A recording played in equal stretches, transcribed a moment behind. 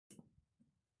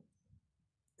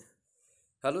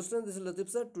Hello students, this is Latif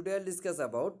sir. Today I'll discuss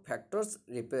about factors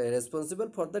responsible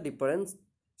for the different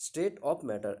state of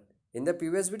matter. In the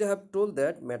previous video I have told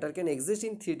that matter can exist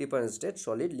in three different states: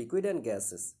 solid, liquid and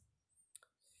gases.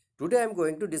 Today I am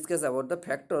going to discuss about the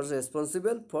factors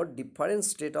responsible for different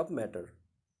state of matter.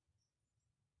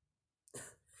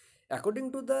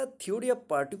 According to the theory of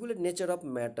particulate nature of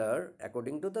matter,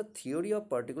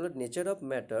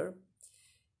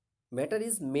 matter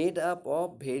is made up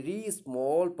of very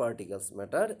small particles.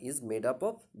 Matter is made up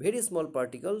of very small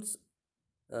particles,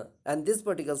 and these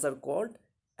particles are called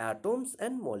atoms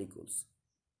and molecules.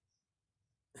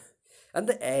 And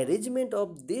the arrangement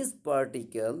of this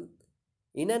particle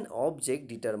in an object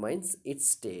determines its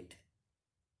state.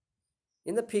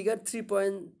 In the figure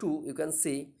 3.2, you can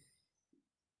see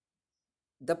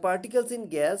the particles in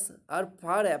gas are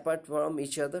far apart from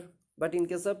each other, but in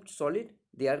case of solid,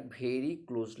 they are very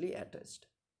closely attached.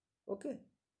 Okay.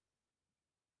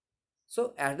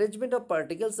 So arrangement of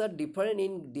particles are different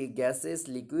in the gases,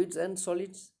 liquids and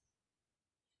solids.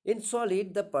 In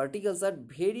solid, the particles are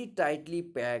very tightly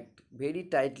packed.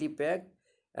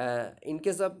 In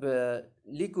case of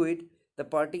liquid, the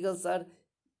particles are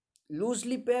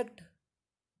loosely packed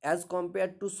as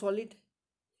compared to solid.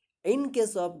 In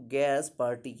case of gas,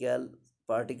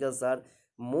 particles are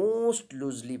most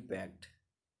loosely packed.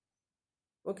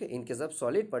 Okay, in case of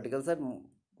solid, particles are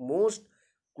most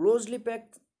closely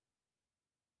packed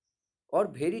or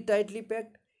very tightly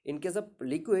packed. In case of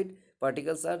liquid,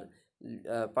 particles are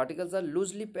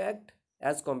loosely packed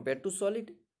as compared to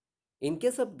solid. In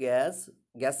case of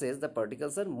gases, the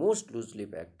particles are most loosely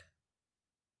packed.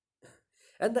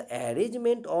 And the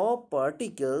arrangement of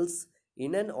particles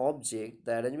in an object,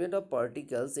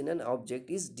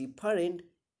 is different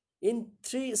in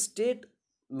three states,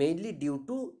 mainly due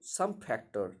to some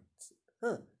factors.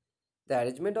 The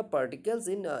arrangement of particles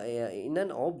in an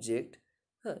object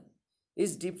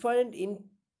is different in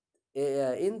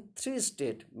three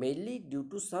states, mainly due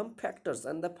to some factors,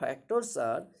 and the factors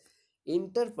are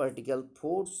interparticle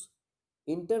force,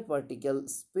 interparticle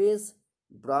space,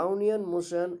 Brownian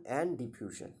motion and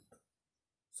diffusion.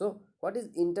 So what is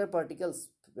interparticle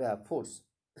force?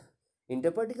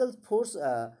 Interparticle force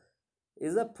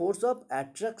is a force of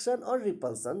attraction or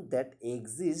repulsion that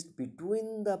exists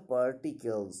between the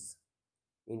particles.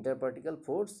 Interparticle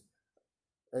force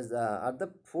is are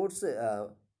the force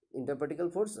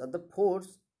interparticle force are the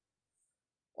force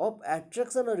of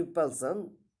attraction or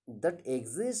repulsion that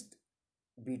exist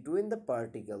between the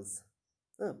particles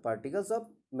of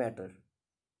matter.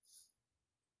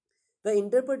 The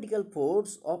interparticle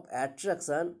force of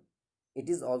attraction, it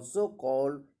is also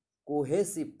called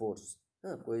cohesive force.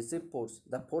 The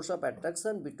force of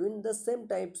attraction between the same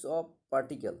types of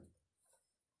particle.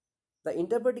 The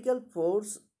interparticle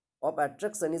force of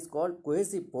attraction is called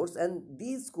cohesive force, and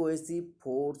this cohesive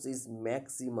force is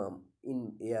maximum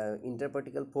in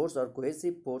interparticle force or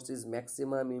cohesive force is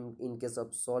maximum in case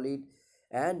of solid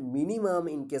and minimum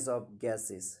in case of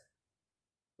gases.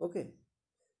 Okay,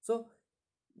 so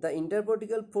the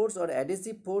interparticle force or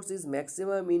adhesive force is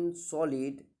maximum in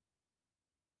solid,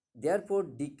 therefore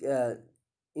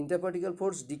interparticle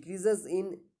force decreases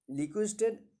in liquid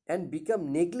state and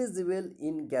become negligible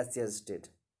in gaseous state.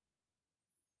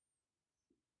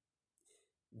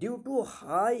 Due to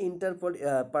high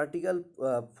interparticle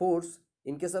force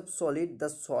in case of solid, the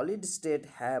solid state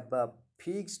have a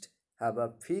fixed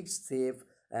shape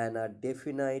and a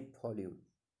definite volume.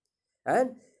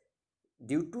 And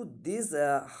due to this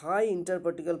high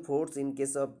interparticle force in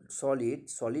case of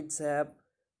solids have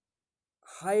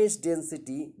highest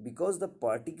density because the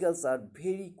particles are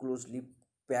very closely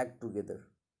packed together,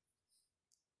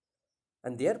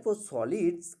 and therefore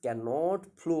solids cannot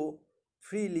flow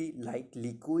freely like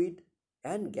liquid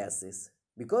and gases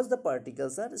because the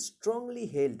particles are strongly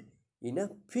held in a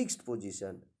fixed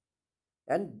position,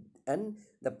 and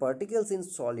the particles in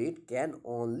solid can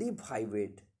only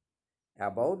vibrate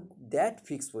about that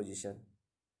fixed position.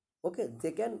 Okay,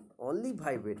 they can only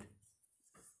vibrate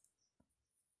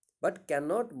but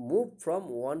cannot move from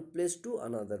one place to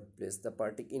another place, the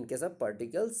particle in case of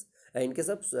particles in case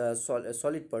of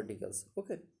solid particles.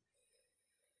 Okay.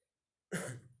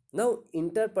 Now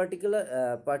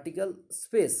interparticular particle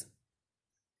space.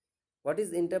 What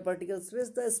is interparticle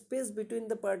space? The space between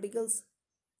the particles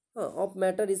of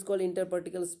matter is called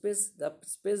interparticle space. The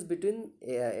space between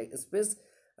space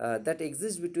that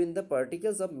exists between the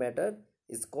particles of matter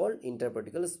is called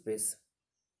interparticle space.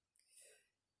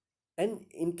 And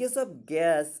in case of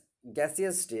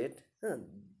gaseous state,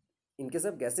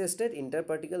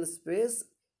 interparticle space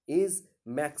is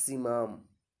maximum.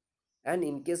 And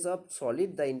in case of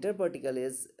solid, the interparticle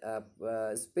is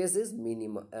space is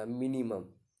minimum.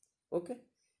 Okay,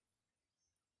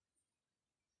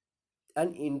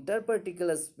 an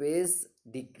interparticular space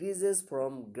decreases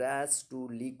from gas to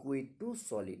liquid to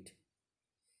solid.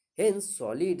 Hence,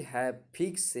 solid have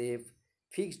fixed shape,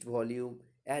 fixed volume,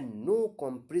 and no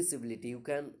compressibility.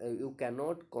 You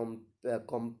cannot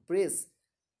compress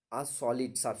a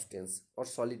solid substance or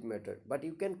solid matter, but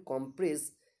you can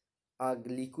compress a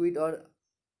liquid or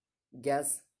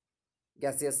gas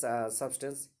gaseous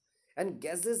substance. And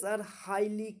gases are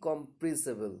highly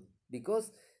compressible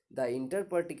because the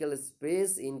interparticle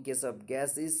space in case of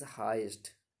gas is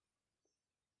highest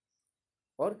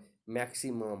or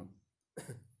maximum.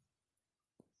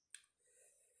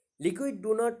 Liquid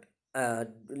do not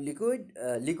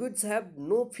liquids have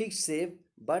no fixed shape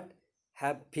but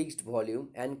have fixed volume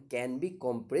and can be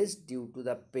compressed due to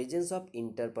the presence of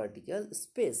interparticle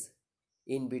space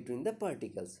in between the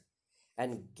particles.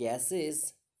 And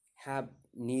gases have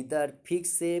neither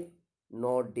fixed shape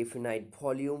nor definite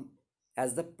volume,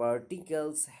 as the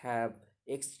particles have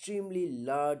extremely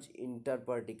large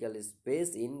interparticle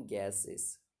space in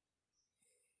gases.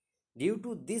 Due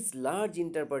to this large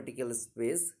interparticle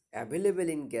space available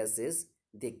in gases,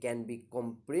 they can be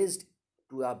compressed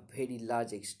to a very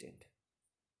large extent.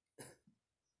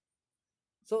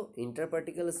 So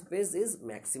interparticle space is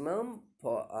maximum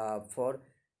for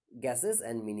gases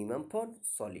and minimum for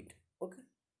solid. Okay,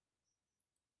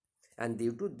 and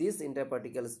due to this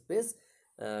interparticle space,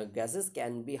 gases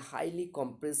can be highly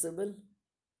compressible,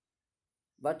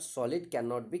 but solid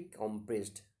cannot be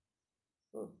compressed.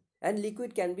 Oh, and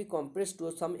liquid can be compressed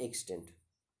to some extent.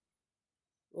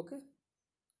 Okay,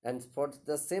 and for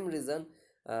the same reason,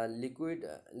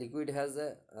 liquid has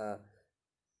a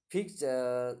fixed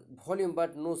volume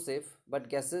but no shape, but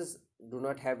gases do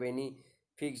not have any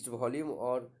fixed volume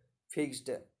or fixed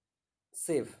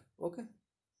shape. Okay,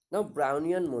 now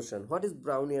Brownian motion. What is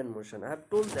Brownian motion? I have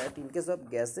told that in case of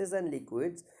gases and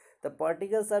liquids, the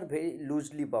particles are very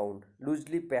loosely bound,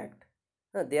 loosely packed.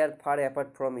 They are far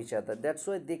apart from each other, that's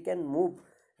why they can move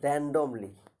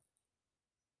randomly.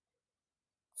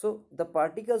 So the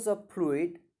particles of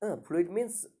fluid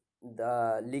means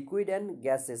the liquid and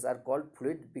gases are called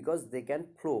fluid because they can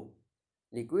flow.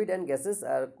 Liquid and gases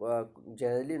are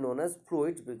generally known as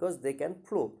fluids because they can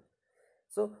flow.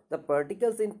 So the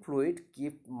particles in fluid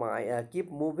keep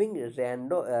moving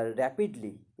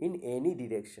rapidly in any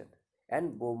direction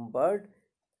and bombard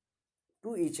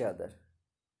to each other.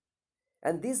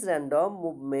 And this random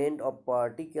movement of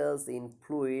particles in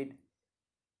fluid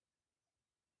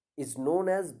is known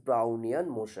as Brownian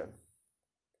motion.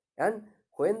 And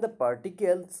when the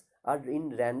particles are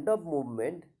in random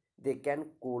movement, they can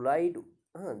collide,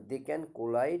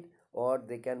 or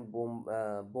they can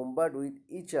bombard with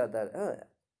each other.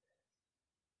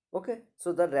 Okay,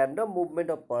 so the random movement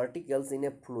of particles in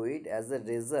a fluid as a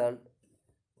result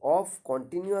of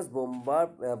continuous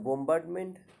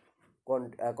bombardment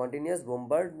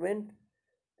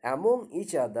among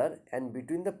each other and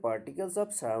between the particles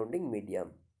of surrounding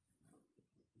medium.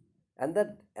 And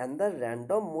the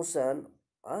random motion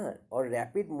or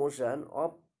rapid motion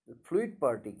of fluid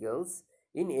particles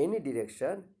in any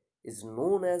direction is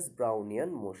known as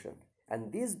Brownian motion,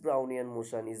 and this Brownian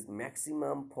motion is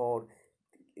maximum for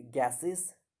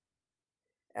gases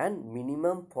and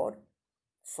minimum for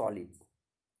solids.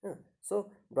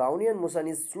 So Brownian motion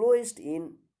is slowest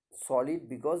in solid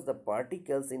because the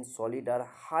particles in solid are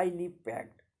highly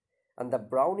packed, and the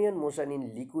Brownian motion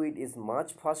in liquid is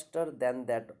much faster than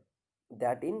that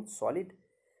in solid,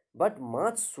 but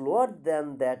much slower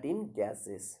than that in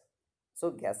gases.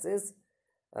 So gases,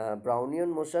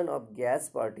 Brownian motion of gas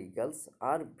particles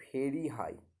are very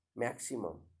high,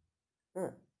 maximum.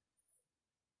 Huh.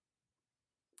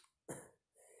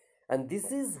 And this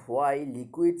is why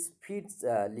liquids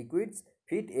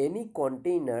fit any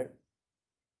container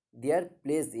they are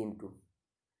placed into,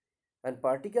 and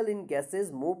particle in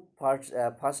gases move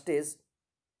fastest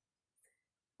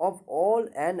of all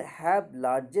and have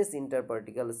largest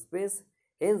interparticle space.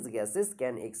 Hence gases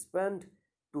can expand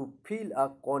to fill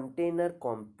a container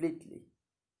completely.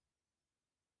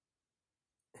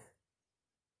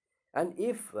 And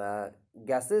if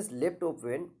gases left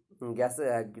open,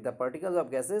 the particles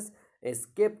of gases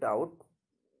escaped out.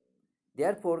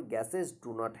 Therefore gases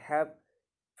do not have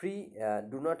free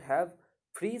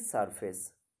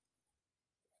surface.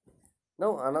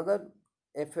 Now another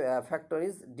factor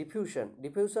is diffusion.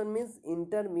 Diffusion means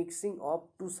intermixing of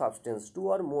two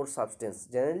or more substance,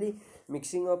 generally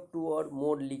mixing of two or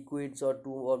more liquids or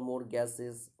two or more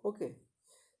gases. Okay,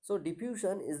 so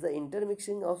diffusion is the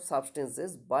intermixing of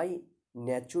substances by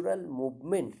natural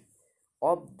movement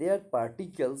of their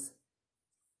particles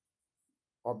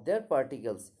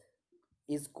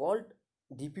is called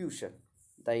diffusion.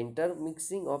 The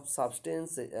intermixing of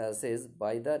substances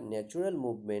by the natural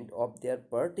movement of their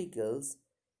particles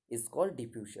is called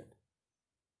diffusion.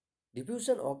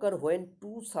 Diffusion occurs when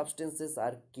two substances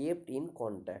are kept in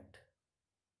contact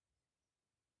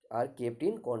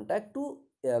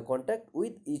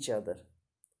with each other.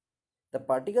 The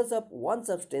particles of one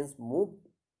substance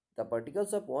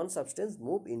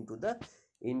move into the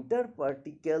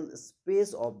interparticle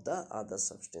space of the other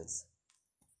substance.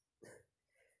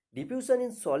 Diffusion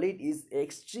in solid is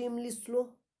extremely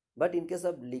slow, but in case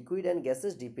of liquid and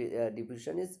gases,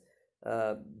 diffusion is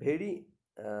very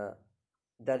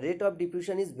the rate of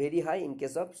diffusion is very high in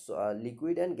case of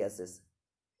liquid and gases.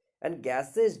 And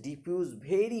gases diffuse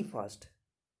very fast.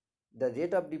 The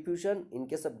rate of diffusion in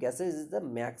case of gases is the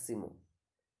maximum,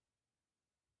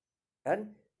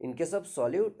 and in case of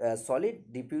solid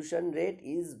diffusion rate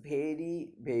is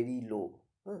very low.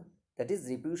 That is,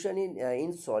 diffusion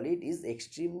in solid is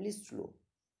extremely slow.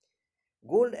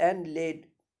 Gold and lead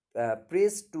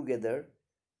pressed together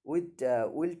will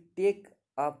take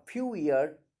a few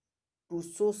years to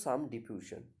show some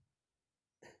diffusion.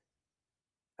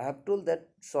 I have told that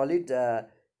solid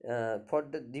for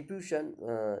the diffusion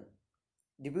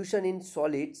in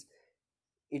solids,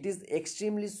 it is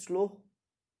extremely slow.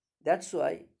 That's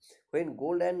why when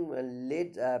gold and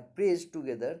lead pressed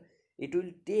together, it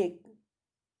will take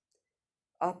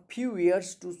a few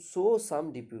years to show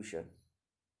some diffusion.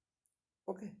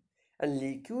 Okay, and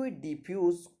liquid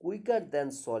diffuse quicker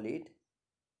than solid.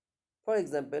 For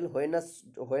example, when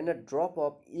a drop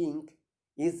of ink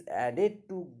is added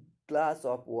to a glass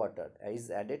of water,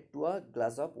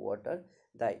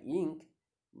 the ink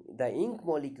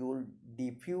molecule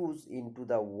diffuse into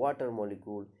the water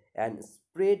molecule and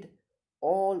spread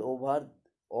all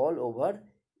over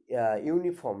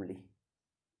uniformly.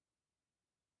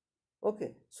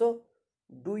 Okay, so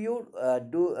do you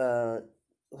do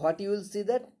what you will see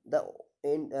that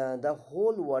the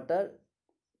whole water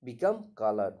become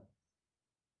colored.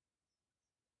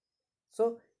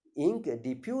 So ink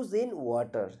diffuse in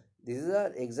water. This is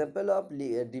an example of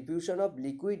diffusion of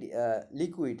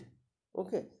liquid.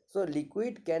 Okay, so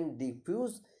liquid can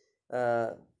diffuse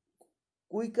uh,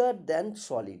 quicker than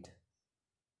solid,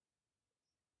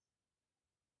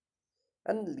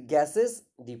 and gases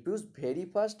diffuse very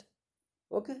fast.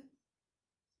 Okay,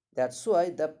 that's why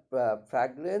the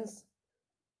fragrance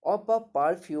of a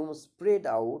perfume spread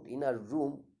out in a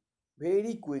room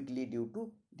very quickly due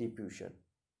to diffusion.